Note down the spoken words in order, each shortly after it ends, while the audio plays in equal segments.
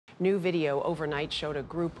New video overnight showed a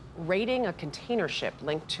group raiding a container ship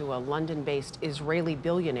linked to a London-based Israeli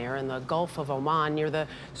billionaire in the Gulf of Oman near the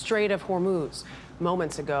Strait of Hormuz.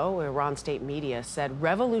 Moments ago, Iran state media said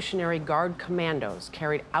Revolutionary Guard commandos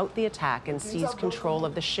carried out the attack and seized control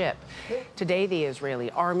of the ship. Today, the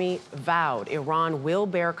Israeli army vowed Iran will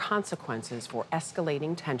bear consequences for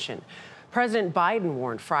escalating tension. President Biden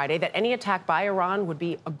warned Friday that any attack by Iran would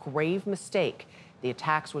be a grave mistake. The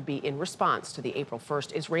attacks would be in response to the April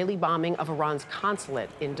 1st Israeli bombing of Iran's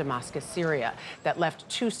consulate in Damascus, Syria, that left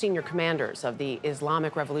 2 senior commanders of the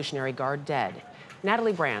Islamic Revolutionary Guard dead.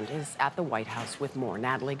 Natalie Brand is at the White House with more.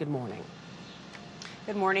 Natalie, good morning.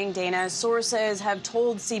 Good morning, Dana. Sources have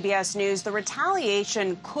told CBS News the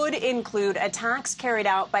retaliation could include attacks carried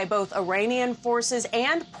out by both Iranian forces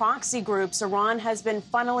and proxy groups Iran has been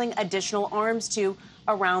funneling additional arms to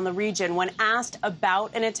around the region. When asked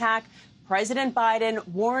about an attack, President Biden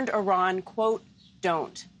warned Iran, quote,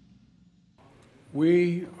 "Don't."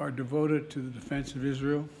 We are devoted to the defense of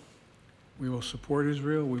Israel. We will support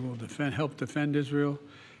Israel. We will help defend Israel,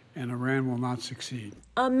 and Iran will not succeed.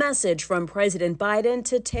 A message from President Biden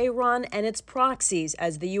to Tehran and its proxies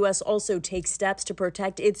as the U.S. also takes steps to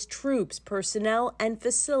protect its troops, personnel, and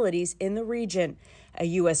facilities in the region. A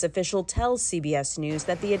U.S. official tells CBS News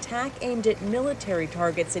that the attack aimed at military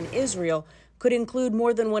targets in Israel could include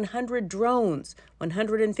more than 100 drones,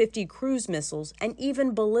 150 cruise missiles, and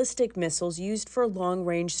even ballistic missiles used for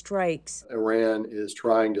long-range strikes. Iran is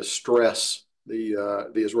trying to stress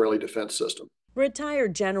the Israeli defense system.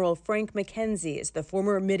 Retired General Frank McKenzie is the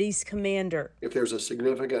former Mideast commander. If there's a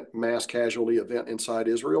significant mass casualty event inside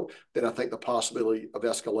Israel, then I think the possibility of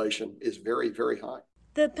escalation is very, very high.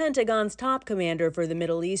 The Pentagon's top commander for the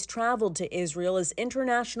Middle East traveled to Israel as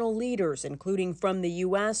international leaders, including from the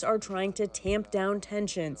U.S., are trying to tamp down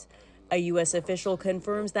tensions. A U.S. official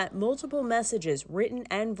confirms that multiple messages, written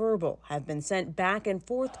and verbal, have been sent back and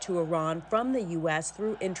forth to Iran from the U.S.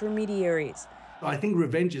 through intermediaries. I think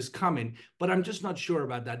revenge is coming, but I'm just not sure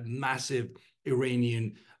about that massive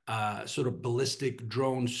Iranian sort of ballistic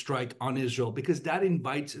drone strike on Israel, because that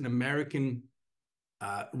invites an American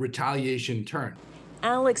retaliation turn.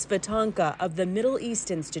 Alex Vatanka of the Middle East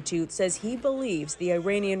Institute says he believes the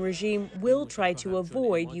Iranian regime will try to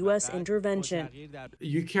avoid U.S. intervention.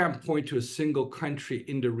 You can't point to a single country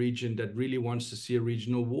in the region that really wants to see a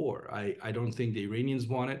regional war. I don't think the Iranians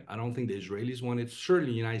want it. I don't think the Israelis want it.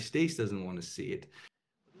 Certainly the United States doesn't want to see it.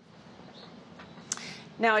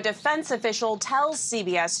 Now, a defense official tells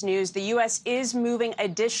CBS News the U.S. is moving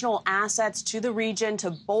additional assets to the region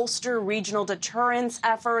to bolster regional deterrence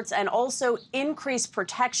efforts and also increase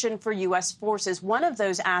protection for U.S. forces. One of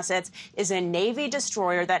those assets is a Navy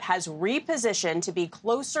destroyer that has repositioned to be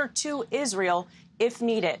closer to Israel if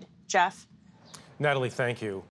needed. Jeff? Natalie, thank you.